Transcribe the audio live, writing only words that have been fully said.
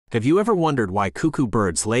Have you ever wondered why cuckoo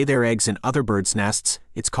birds lay their eggs in other birds' nests?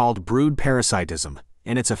 It's called brood parasitism,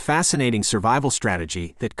 and it's a fascinating survival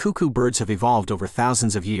strategy that cuckoo birds have evolved over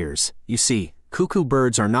thousands of years. You see, cuckoo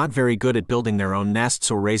birds are not very good at building their own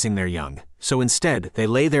nests or raising their young, so instead they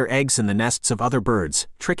lay their eggs in the nests of other birds,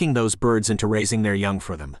 tricking those birds into raising their young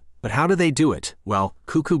for them. But how do they do it? Well,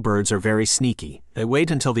 cuckoo birds are very sneaky. They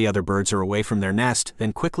wait until the other birds are away from their nest,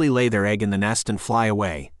 then quickly lay their egg in the nest and fly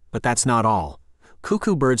away. But that's not all.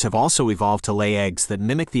 Cuckoo birds have also evolved to lay eggs that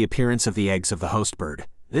mimic the appearance of the eggs of the host bird.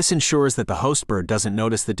 This ensures that the host bird doesn't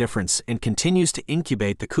notice the difference and continues to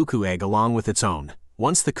incubate the cuckoo egg along with its own.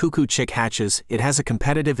 Once the cuckoo chick hatches, it has a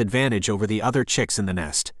competitive advantage over the other chicks in the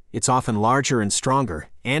nest. It's often larger and stronger,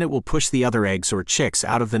 and it will push the other eggs or chicks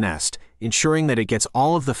out of the nest, ensuring that it gets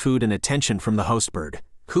all of the food and attention from the host bird.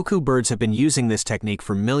 Cuckoo birds have been using this technique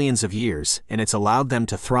for millions of years, and it's allowed them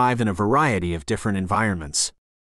to thrive in a variety of different environments.